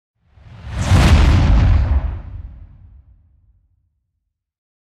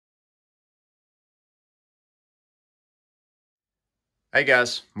Hey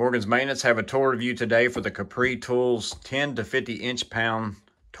guys, Morgan's Maintenance have a tool review today for the Capri Tools 10 to 50 inch-pound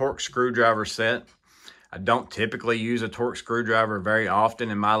torque screwdriver set. I don't typically use a torque screwdriver very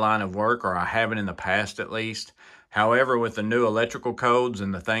often in my line of work, or I haven't in the past at least. However, with the new electrical codes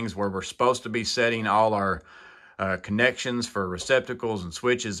and the things where we're supposed to be setting all our connections for receptacles and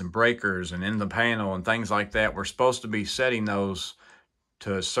switches and breakers and in the panel and things like that, we're supposed to be setting those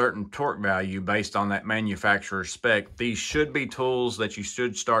to a certain torque value based on that manufacturer's spec. These should be tools that you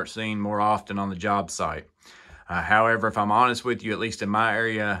should start seeing more often on the job site. However, if I'm honest with you, at least in my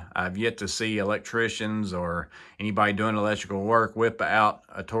area, I've yet to see electricians or anybody doing electrical work whip out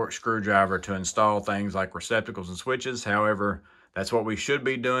a torque screwdriver to install things like receptacles and switches. However, that's what we should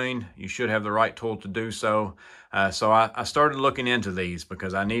be doing. You should have the right tool to do so. So I started looking into these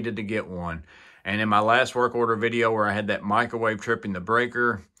because I needed to get one. And in my last work order video where I had that microwave tripping the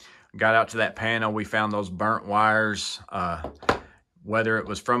breaker, got out to that panel, we found those burnt wires. Whether it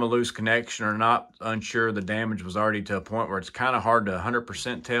was from a loose connection or not, unsure. The damage was already to a point where it's kind of hard to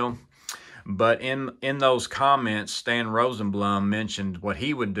 100% tell. But in those comments, Stan Rosenblum mentioned what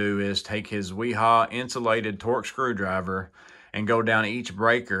he would do is take his Wiha insulated torque screwdriver and go down each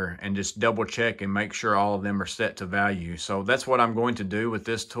breaker and just double check and make sure all of them are set to value. So that's what I'm going to do with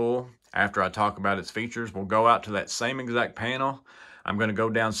this tool. After I talk about its features, we'll go out to that same exact panel. I'm going to go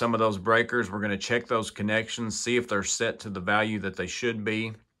down some of those breakers. We're going to check those connections, see if they're set to the value that they should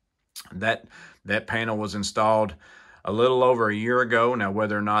be. That panel was installed a little over a year ago. Now,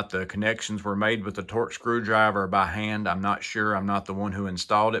 whether or not the connections were made with the torque screwdriver or by hand, I'm not sure. I'm not the one who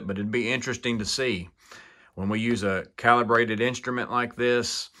installed it, but it'd be interesting to see when we use a calibrated instrument like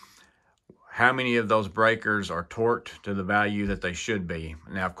this, how many of those breakers are torqued to the value that they should be.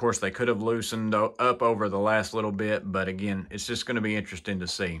 Now, of course, they could have loosened up over the last little bit, but again, it's just going to be interesting to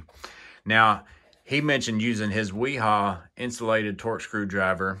see. Now, he mentioned using his Wiha insulated torque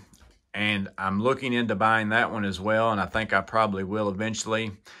screwdriver, and I'm looking into buying that one as well, and I think I probably will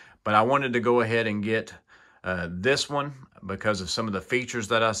eventually. But I wanted to go ahead and get this one because of some of the features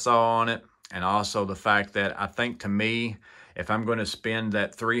that I saw on it, and also the fact that I think, to me, if I'm going to spend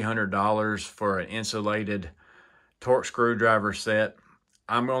that $300 for an insulated torque screwdriver set,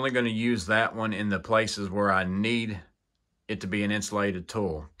 I'm only going to use that one in the places where I need it to be an insulated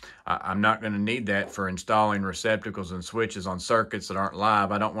tool. I'm not going to need that for installing receptacles and switches on circuits that aren't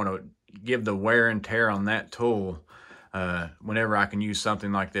live. I don't want to give the wear and tear on that tool whenever I can use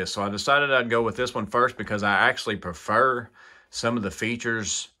something like this. So I decided I'd go with this one first because I actually prefer some of the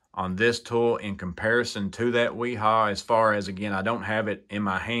features on this tool in comparison to that Wiha. As far as, again, I don't have it in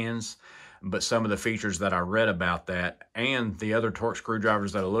my hands, but some of the features that I read about that and the other torque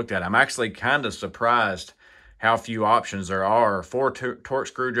screwdrivers that I looked at, I'm actually kind of surprised how few options there are for torque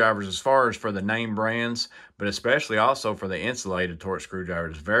screwdrivers as far as for the name brands, but especially also for the insulated torque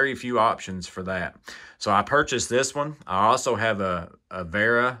screwdrivers. Very few options for that. So I purchased this one. I also have a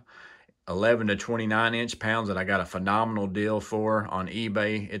Wera 11 to 29 inch-pounds that I got a phenomenal deal for on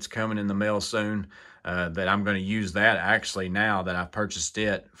eBay. It's coming in the mail soon. That I'm going to use that actually now that I've purchased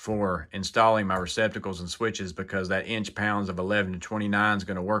it for installing my receptacles and switches, because that inch-pounds of 11 to 29 is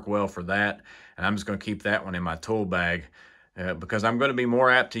going to work well for that. And I'm just going to keep that one in my tool bag because I'm going to be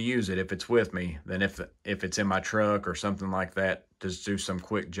more apt to use it if it's with me than if it's in my truck or something like that to just do some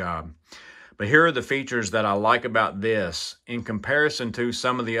quick job. But here are the features that I like about this in comparison to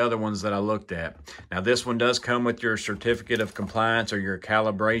some of the other ones that I looked at. Now, this one does come with your certificate of compliance or your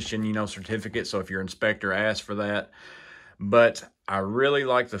calibration, certificate. So if your inspector asks for that. But I really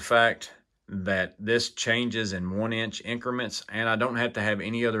like the fact that this changes in 1-inch increments, and I don't have to have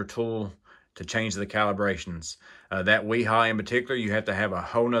any other tool to change the calibrations. That Wiha in particular, you have to have a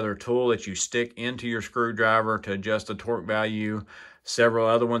whole nother tool that you stick into your screwdriver to adjust the torque value. Several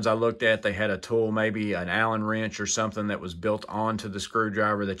other ones I looked at, they had a tool, maybe an Allen wrench or something that was built onto the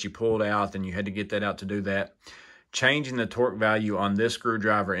screwdriver that you pulled out, and you had to get that out to do that. Changing the torque value on this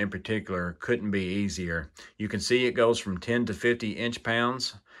screwdriver in particular couldn't be easier. You can see it goes from 10 to 50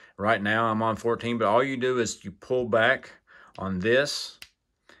 inch-pounds. Right now I'm on 14, but all you do is you pull back on this,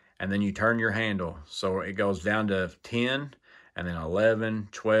 and then you turn your handle. So it goes down to 10, and then 11,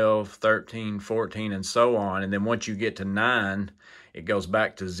 12, 13, 14, and so on. And then once you get to 9, it goes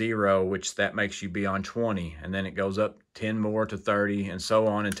back to 0, which that makes you be on 20. And then it goes up 10 more to 30, and so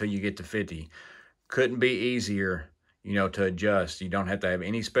on until you get to 50. Couldn't be easier, to adjust. You don't have to have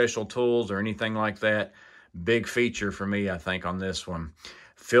any special tools or anything like that. Big feature for me, I think, on this one.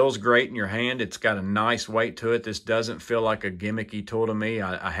 Feels great in your hand. It's got a nice weight to it. This doesn't feel like a gimmicky tool to me.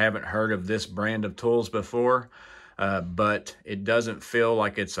 I haven't heard of this brand of tools before. but it doesn't feel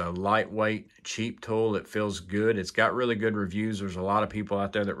like it's a lightweight, cheap tool. It feels good. It's got really good reviews. There's a lot of people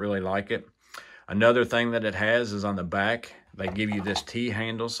out there that really like it. Another thing that it has is on the back, they give you this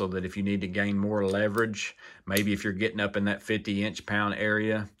T-handle so that if you need to gain more leverage, maybe if you're getting up in that 50 inch-pound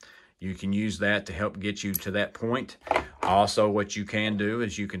area, you can use that to help get you to that point. Also, what you can do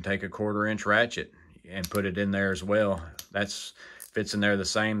is you can take a 1/4 inch ratchet and put it in there as well. That's fits in there the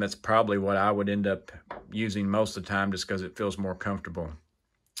same. That's probably what I would end up using most of the time just because it feels more comfortable.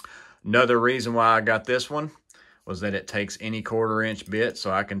 Another reason why I got this one was that it takes any 1/4 inch bit, so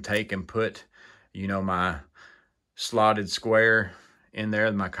I can take and put, you know, my slotted square in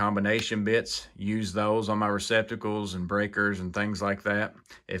there, my combination bits, use those on my receptacles and breakers and things like that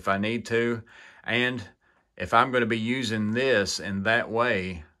if I need to. And if I'm going to be using this in that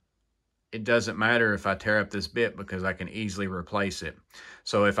way, it doesn't matter if I tear up this bit because I can easily replace it.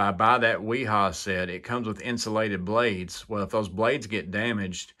 So if I buy that Wiha set, it comes with insulated blades. Well, if those blades get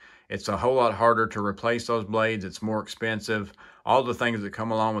damaged, it's a whole lot harder to replace those blades. It's more expensive, all the things that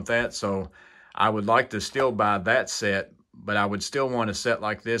come along with that. So I would like to still buy that set, but I would still want a set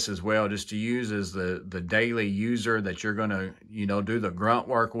like this as well, just to use as the daily user that you're gonna, you know, do the grunt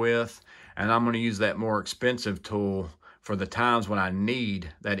work with. And I'm gonna use that more expensive tool for the times when I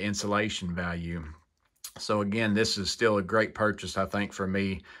need that insulation value. So again, this is still a great purchase, I think, for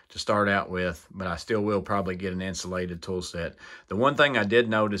me to start out with, but I still will probably get an insulated tool set. The one thing I did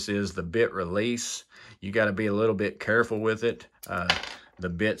notice is the bit release. You got to be a little bit careful with it. The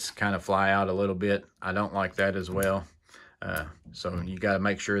bits kind of fly out a little bit. I don't like that as well. So you got to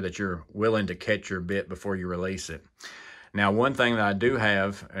make sure that you're willing to catch your bit before you release it. Now, one thing that I do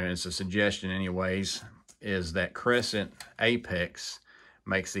have, and it's a suggestion anyways, is that Crescent Apex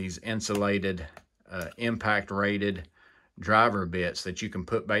makes these insulated, impact rated driver bits that you can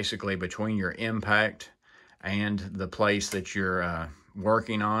put basically between your impact and the place that you're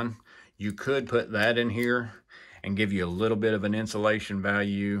working on. You could put that in here and give you a little bit of an insulation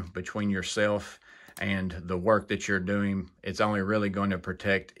value between yourself and the work that you're doing. It's only really going to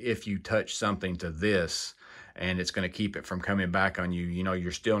protect if you touch something to this, and it's going to keep it from coming back on you. You know,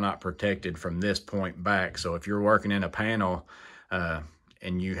 you're still not protected from this point back. So if you're working in a panel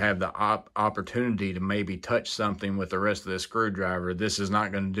and you have the opportunity to maybe touch something with the rest of the screwdriver, this is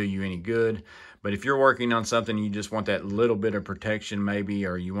not going to do you any good. But if you're working on something, you just want that little bit of protection maybe,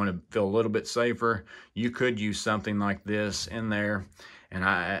 or you want to feel a little bit safer, you could use something like this in there. And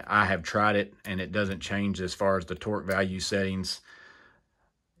I have tried it, and it doesn't change as far as the torque value settings.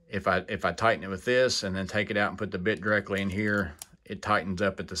 If I tighten it with this and then take it out and put the bit directly in here, it tightens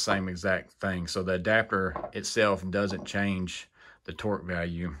up at the same exact thing. So the adapter itself doesn't change the torque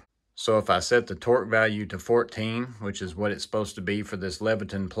value. So if I set the torque value to 14, which is what it's supposed to be for this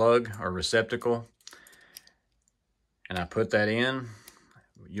Leviton plug or receptacle, and I put that in,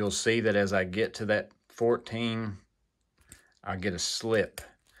 you'll see that as I get to that 14, I get a slip.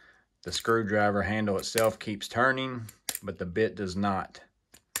 The screwdriver handle itself keeps turning, but the bit does not.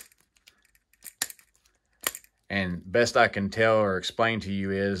 And best I can tell or explain to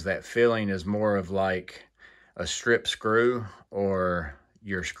you is that feeling is more of like a strip screw or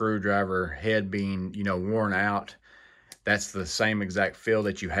your screwdriver head being, you know, worn out. That's the same exact feel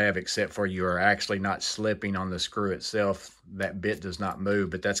that you have, except for you are actually not slipping on the screw itself. That bit does not move,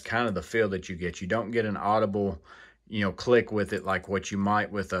 but that's kind of the feel that you get. You don't get an audible, you know, click with it like what you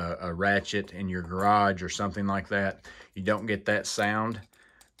might with a ratchet in your garage or something like that. You don't get that sound,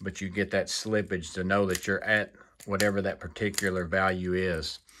 but you get that slippage to know that you're at whatever that particular value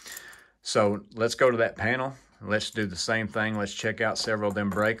is. So let's go to that panel. Let's do the same thing. Let's check out several of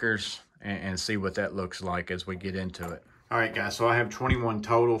them breakers and see what that looks like as we get into it. All right, guys, so I have 21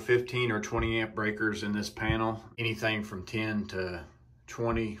 total 15 or 20 amp breakers in this panel. Anything from 10 to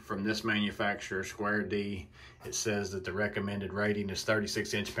 20 from this manufacturer, Square D. It says that the recommended rating is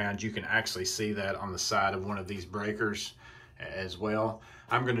 36 inch-pounds. You can actually see that on the side of one of these breakers as well.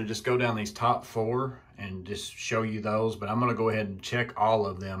 I'm going to just go down these top 4 and just show you those, but I'm going to go ahead and check all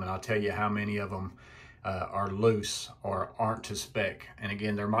of them, and I'll tell you how many of them are loose or aren't to spec. And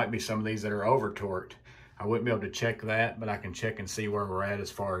again, there might be some of these that are over torqued. I wouldn't be able to check that, but I can check and see where we're at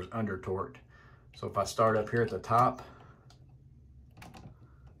as far as under torqued. So if I start up here at the top,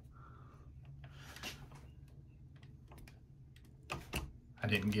 I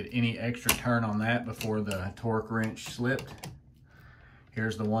didn't get any extra turn on that before the torque wrench slipped.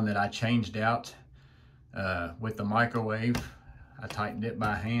 Here's the one that I changed out with the microwave. I tightened it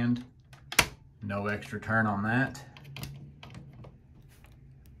by hand. No extra turn on that.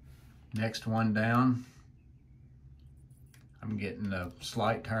 Next one down, I'm getting a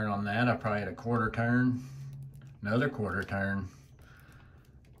slight turn on that. I probably had a 1/4 turn. another quarter turn,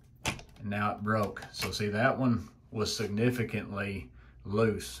 and now it broke. So see, that one was significantly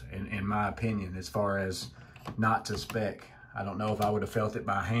loose in my opinion, as far as not to spec. I don't know if I would have felt it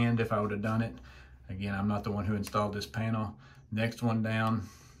by hand if I would have done it. Again, I'm not the one who installed this panel. Next one down,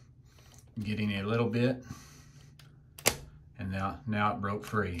 getting a little bit, and now it broke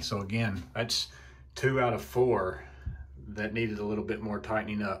free. So again, that's 2 out of 4 that needed a little bit more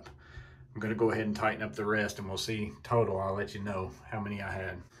tightening up. I'm gonna go ahead and tighten up the rest, and we'll see total. I'll let you know how many I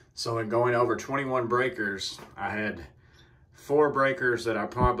had. So in going over 21 breakers, I had 4 breakers that I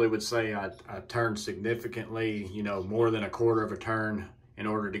probably would say I turned significantly, you know, more than a quarter of a turn in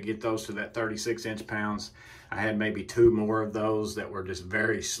order to get those to that 36 inch-pounds. I had maybe 2 more of those that were just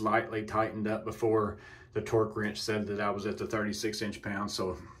very slightly tightened up before the torque wrench said that I was at the 36 inch-pounds.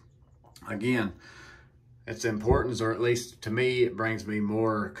 So again, it's important, or at least to me, it brings me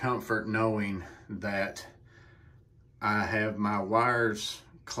more comfort knowing that I have my wires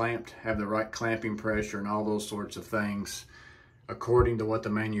clamped, have the right clamping pressure and all those sorts of things according to what the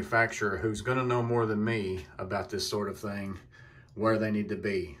manufacturer, who's going to know more than me about this sort of thing, where they need to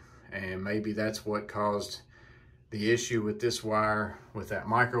be. And maybe that's what caused the issue with this wire with that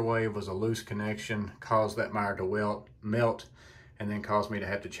microwave, was a loose connection, caused that wire to melt, and then caused me to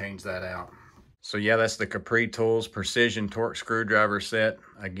have to change that out. So yeah, that's the Capri Tools Precision Torque Screwdriver Set.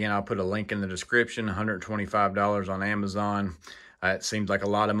 Again, I'll put a link in the description, $125 on Amazon. It seems like a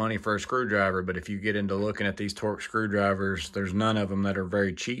lot of money for a screwdriver, but if you get into looking at these torque screwdrivers, there's none of them that are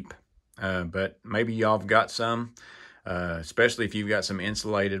very cheap. But maybe y'all have got some, especially if you've got some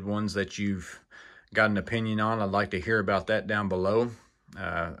insulated ones that you've got an opinion on. I'd like to hear about that down below.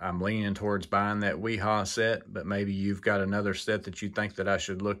 I'm leaning towards buying that Wiha set, but maybe you've got another set that you think that I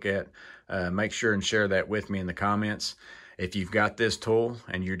should look at. Make sure and share that with me in the comments. If you've got this tool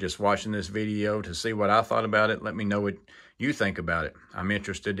and you're just watching this video to see what I thought about it, let me know what you think about it. I'm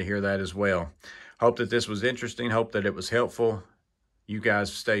interested to hear that as well. Hope that this was interesting. Hope that it was helpful. You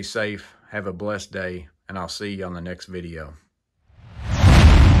guys stay safe. Have a blessed day, and I'll see you on the next video.